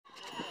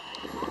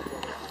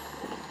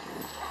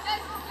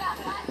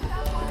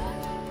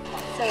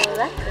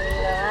luckily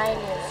the line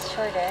is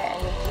shorter,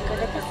 and if you go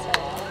to this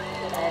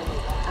one, then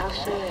I'll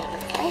show you what it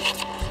looks like.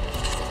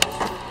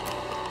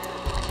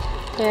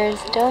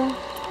 There's the dome.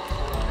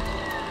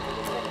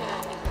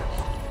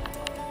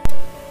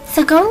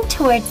 So going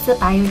towards the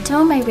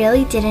biodome, I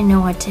really didn't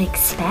know what to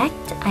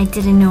expect. I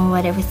didn't know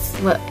what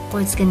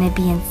was going to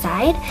be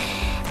inside.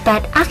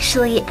 But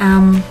actually,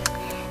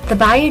 the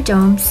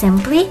biodome,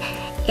 simply,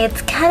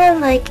 it's kind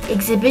of like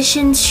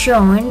exhibitions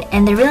shown,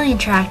 and they're really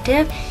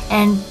interactive,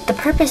 and the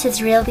purpose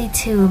is really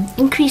to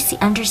increase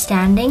the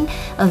understanding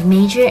of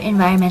major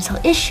environmental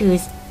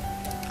issues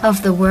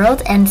of the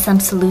world and some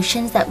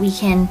solutions that we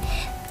can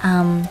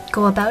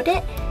go about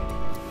it.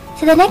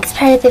 So the next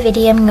part of the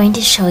video I'm going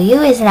to show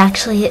you is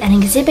actually an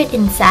exhibit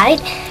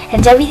inside,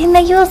 and everything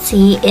that you will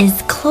see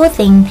is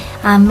clothing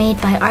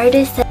made by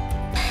artists,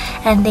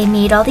 and they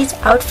made all these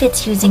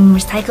outfits using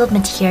recycled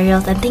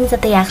materials and things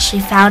that they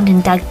actually found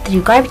and dug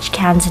through garbage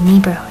cans in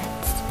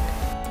neighborhoods.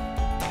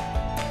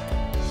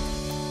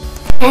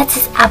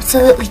 It's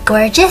absolutely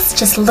gorgeous.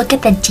 Just look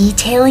at the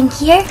detailing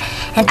here,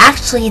 and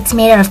actually it's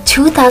made out of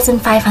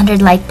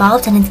 2,500 light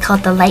bulbs, and it's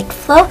called the Light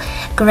Flow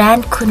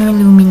Grand Couleur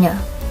Lumineux.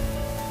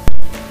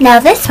 Now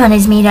this one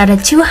is made out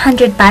of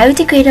 200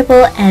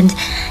 biodegradable and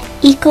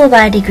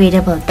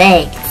eco-biodegradable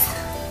bags.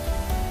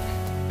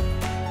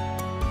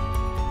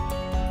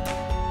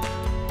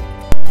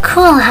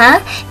 Cool, huh?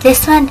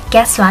 This one,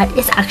 guess what,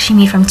 is actually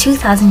made from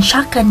 2,000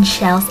 shotgun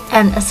shells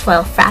and as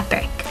well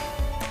fabric.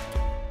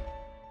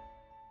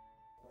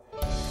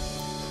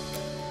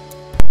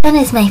 This one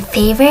is my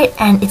favorite,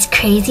 and it's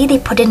crazy. They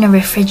put it in a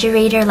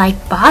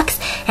refrigerator-like box,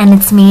 and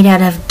it's made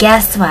out of,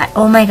 guess what?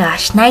 Oh my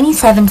gosh,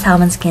 97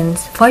 salmon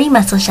skins, 40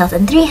 mussel shells,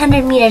 and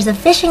 300 meters of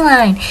fishing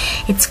line.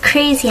 It's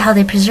crazy how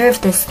they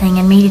preserved this thing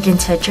and made it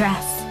into a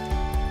dress.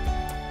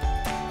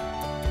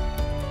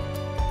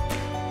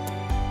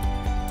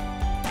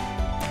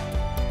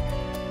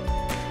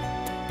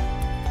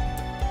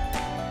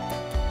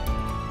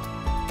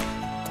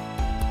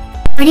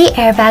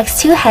 Airbags,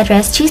 2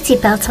 headrests, 2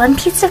 seatbelts, 1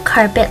 piece of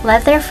carpet,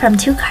 leather from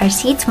 2 car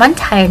seats, 1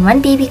 tire, and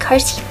 1 baby car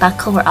seat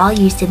buckle were all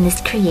used in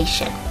this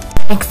creation.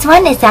 Next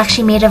one is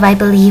actually made of, I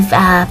believe,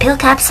 pill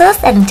capsules,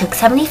 and it took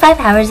 75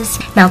 hours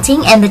of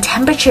melting, and the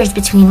temperature is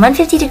between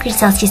 150 degrees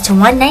Celsius to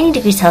 190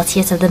 degrees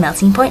Celsius of the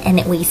melting point, and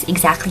it weighs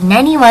exactly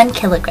 91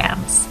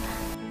 kilograms.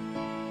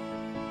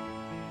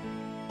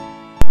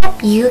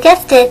 You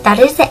guessed it, that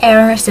is the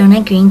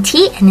Arizona green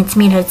tea, and it's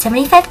made out of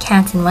 75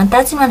 cans and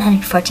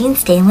 1,114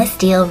 stainless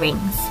steel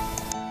rings.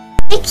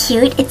 Very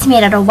cute, it's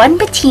made out of 1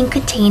 poutine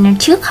container,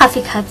 2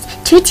 coffee cups,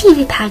 2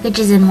 TV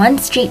packages, and 1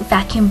 street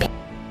vacuum bin.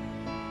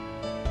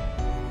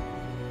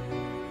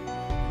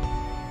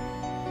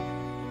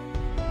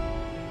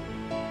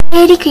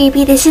 Pretty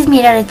creepy, this is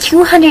made out of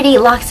 208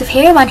 locks of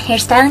hair, 1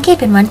 hairstyling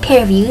cape, and 1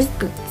 pair of used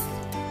boots.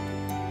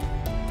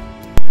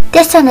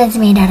 This one is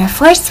made out of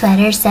 4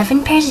 sweaters,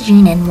 7 pairs of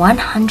jeans, and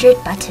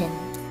 100 buttons.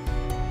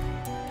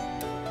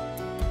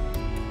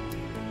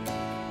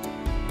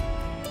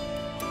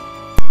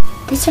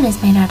 This one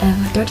is made out of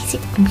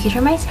 36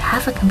 computer mice,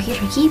 half a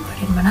computer keyboard,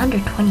 and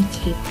 120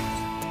 cables.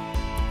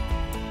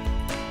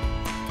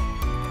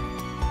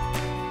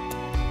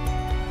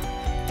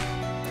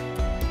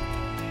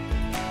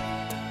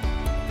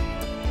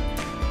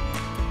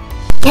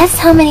 Guess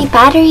how many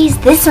batteries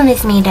this one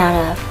is made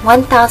out of?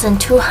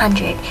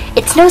 1,200.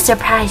 It's no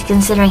surprise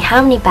considering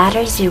how many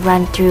batteries you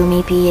run through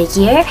maybe a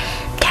year.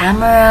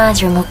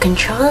 Cameras, remote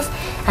controls.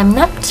 I'm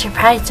not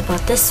surprised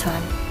about this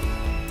one.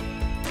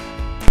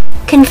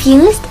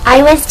 Confused?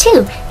 I was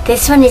too.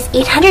 This one is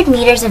 800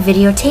 meters of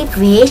videotape,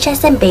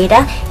 VHS and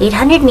beta,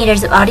 800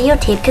 meters of audio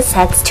tape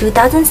cassettes,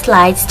 2,000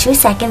 slides, 2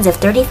 seconds of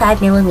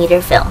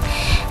 35mm film.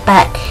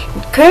 But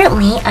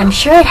currently, I'm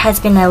sure it has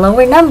been a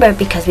lower number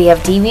because we have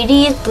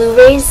DVDs,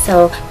 Blu-rays,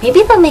 so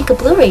maybe they'll make a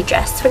Blu-ray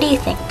dress. What do you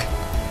think?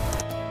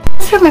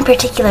 Those were my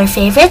particular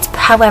favorites,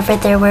 however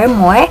there were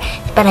more,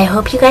 but I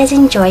hope you guys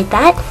enjoyed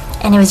that.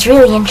 And it was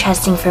really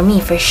interesting for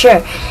me, for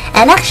sure.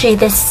 And actually,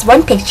 this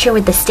one picture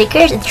with the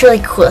stickers, it's really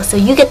cool. So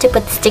you get to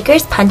put the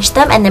stickers, punch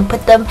them, and then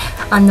put them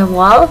on the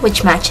wall,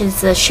 which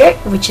matches the shirt,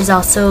 which is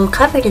also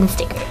covered in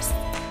stickers.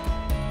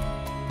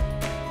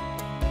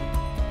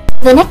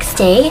 The next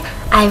day,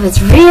 I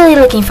was really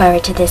looking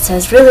forward to this. So I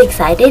was really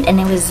excited, and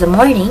it was the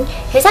morning.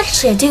 It was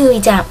actually a dewy,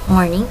 damp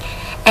morning.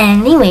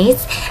 And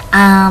anyways,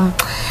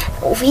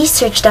 we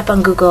searched up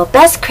on Google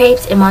best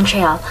crepes in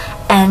Montreal,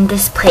 and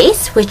this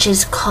place, which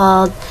is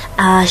called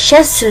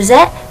Chez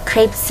Suzette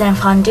Crepes and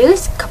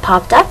Fondues,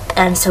 popped up,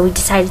 and so we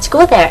decided to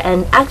go there.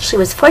 And actually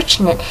was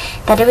fortunate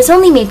that it was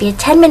only maybe a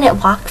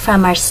 10-minute walk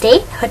from our stay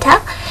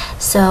hotel.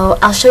 So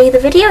I'll show you the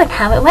video and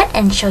how it went,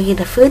 and show you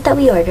the food that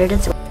we ordered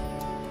as well.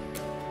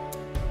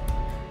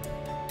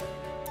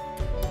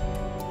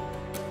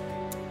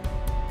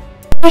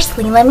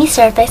 Firstly, let me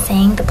start by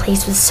saying the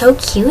place was so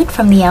cute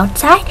from the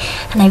outside,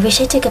 and I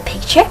wish I took a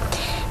picture.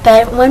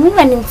 But when we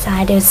went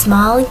inside, it was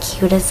small and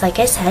cute, as like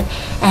I said,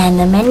 and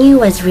the menu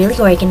was really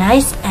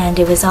organized, and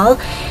it was all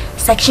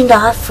sectioned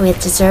off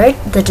with dessert,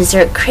 the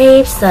dessert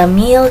crepes, the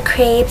meal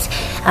crepes,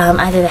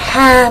 either the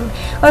ham,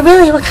 or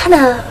really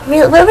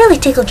what really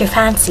tickled your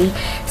fancy.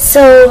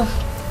 So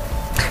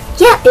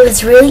yeah, it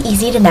was really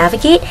easy to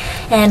navigate,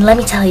 and let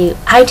me tell you,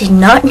 I did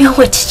not know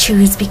what to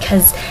choose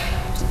because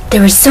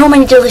there were so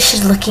many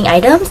delicious looking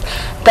items,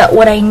 but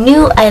what I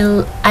knew, I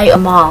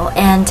them all,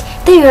 and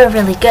they were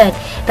really good,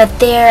 but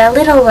they're a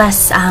little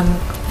less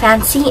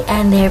fancy,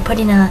 and they're put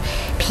in a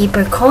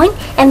paper cone,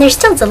 and they're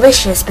still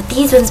delicious, but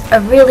these ones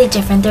are really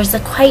different. There's a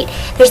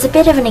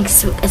bit of an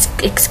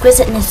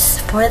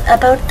exquisiteness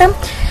about them,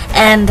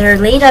 and they're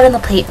laid out on the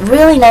plate,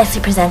 really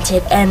nicely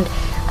presented, and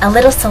a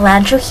little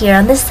cilantro here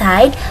on the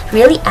side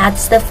really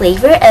adds to the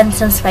flavor, and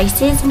some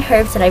spices and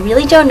herbs that I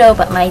really don't know,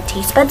 but my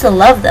taste buds will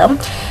love them.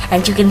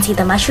 And you can see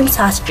the mushroom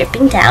sauce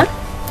dripping down.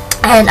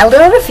 And a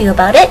little review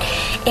about it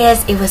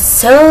is it was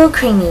so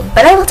creamy,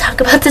 but I will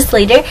talk about this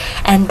later.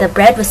 And the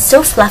bread was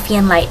so fluffy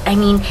and light. I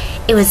mean,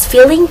 it was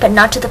filling, but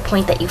not to the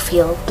point that you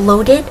feel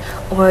bloated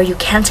or you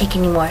can't take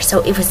anymore.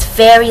 So it was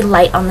very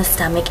light on the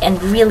stomach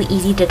and really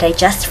easy to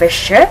digest for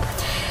sure.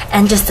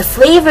 And just the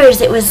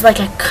flavors, it was like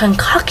a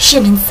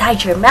concoction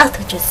inside your mouth,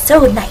 which was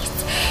so nice.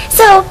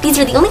 So these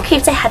were the only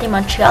crepes I had in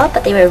Montreal,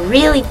 but they were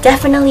really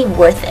definitely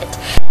worth it.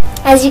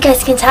 As you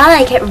guys can tell,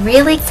 I get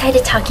really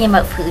excited talking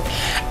about food.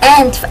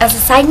 And as a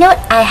side note,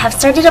 I have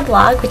started a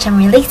blog, which I'm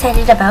really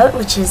excited about,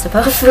 which is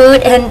about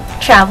food and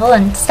travel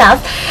and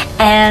stuff.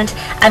 And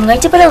I'm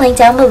going to put a link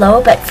down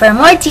below, but for a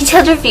more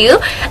detailed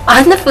review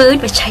on the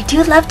food, which I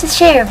do love to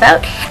share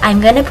about, I'm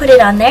going to put it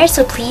on there.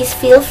 So please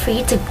feel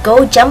free to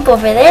go jump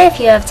over there if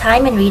you have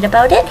time and read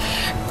about it.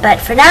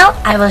 But for now,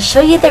 I will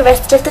show you the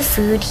rest of the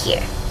food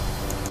here.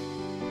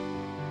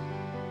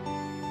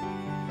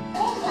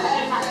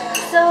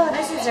 So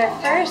this is our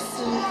first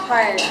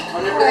part,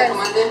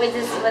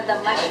 with the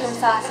mushroom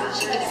sauce and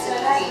cheese and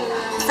cream.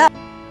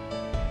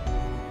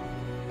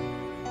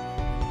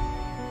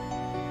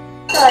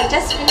 So I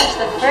just finished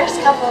the first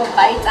couple of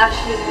bites,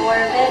 actually more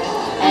of it,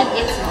 and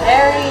it's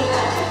very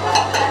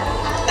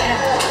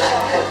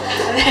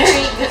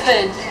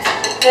good.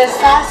 The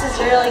sauce is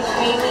really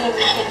creamy, and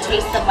you can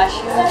taste the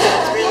mushrooms, so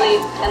it's really,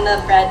 and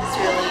the bread's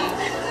really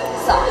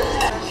soft.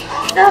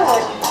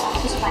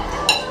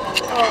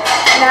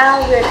 So now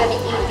we're going to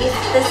eat these.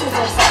 This is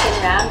our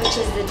second round, which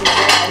is the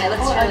dessert, and it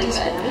looks really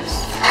good.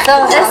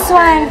 So this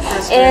one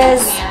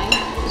is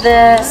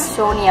the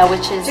Sonia,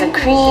 which is the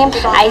cream,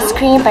 ice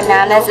cream,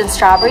 bananas, and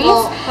strawberries.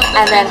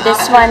 And then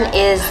this one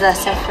is the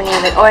symphony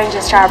with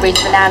oranges,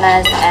 strawberries,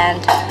 bananas, and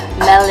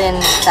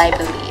melons, I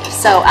believe.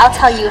 So I'll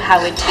tell you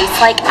how it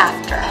tastes like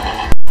after.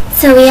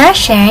 So we are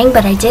sharing,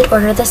 but I did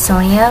order the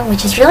Sonia,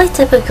 which is really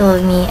typical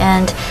of me,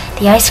 and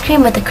the ice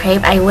cream with the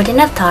crepe I wouldn't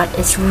have thought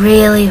is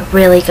really,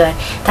 really good.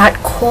 That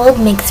cold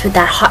mix with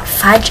that hot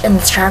fudge and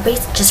the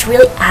strawberries just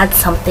really adds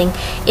something.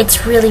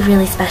 It's really,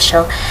 really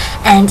special,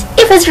 and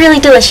it was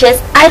really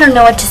delicious. I don't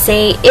know what to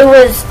say. It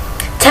was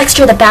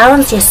texture, the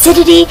balance, the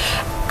acidity.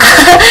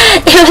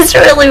 It was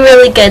really,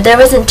 really good. There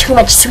wasn't too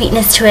much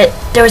sweetness to it.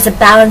 There was a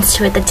balance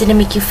to it that didn't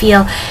make you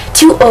feel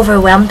too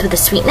overwhelmed with the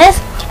sweetness.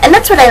 And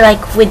that's what I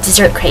like with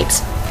dessert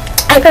crepes.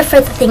 I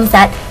prefer the things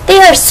that they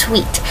are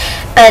sweet,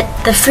 but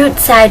the fruit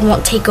side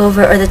won't take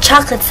over, or the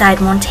chocolate side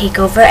won't take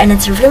over, and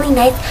it's a really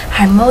nice,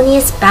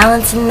 harmonious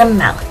balance in the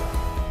mouth.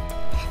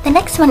 The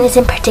next one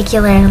isn't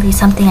particularly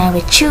something I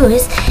would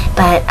choose,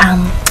 but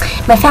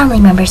my family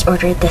members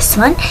ordered this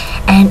one,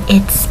 and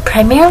it's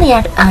primarily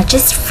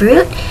just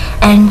fruit.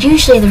 And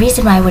usually the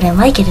reason why I wouldn't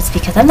like it is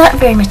because I'm not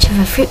very much of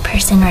a fruit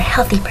person or a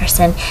healthy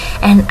person,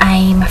 and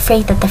I'm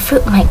afraid that the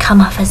fruit might come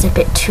off as a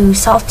bit too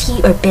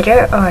salty or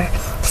bitter or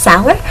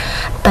sour.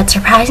 But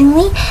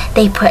surprisingly,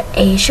 they put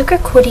a sugar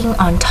coating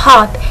on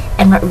top,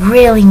 and what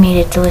really made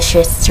it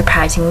delicious,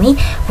 surprisingly,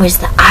 was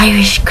the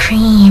Irish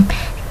cream.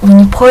 When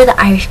you pour the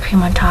Irish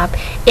cream on top,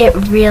 it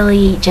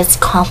really just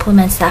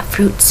complements that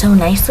fruit so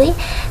nicely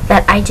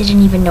that I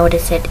didn't even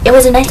notice it. It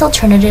was a nice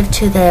alternative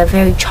to the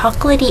very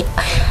chocolatey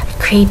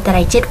crepe that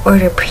I did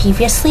order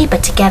previously,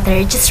 but together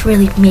it just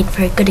really made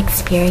for a good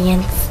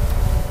experience.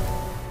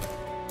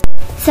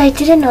 So I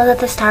didn't know that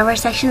the Star Wars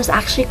section was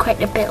actually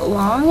quite a bit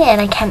long, and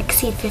I can't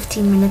exceed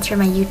 15 minutes for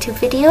my YouTube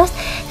videos,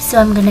 so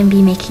I'm going to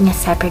be making a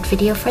separate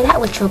video for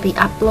that, which will be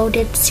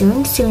uploaded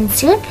soon.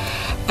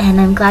 And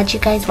I'm glad you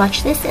guys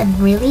watched this, and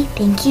really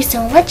thank you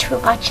so much for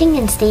watching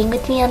and staying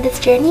with me on this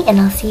journey,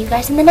 and I'll see you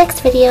guys in the next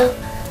video.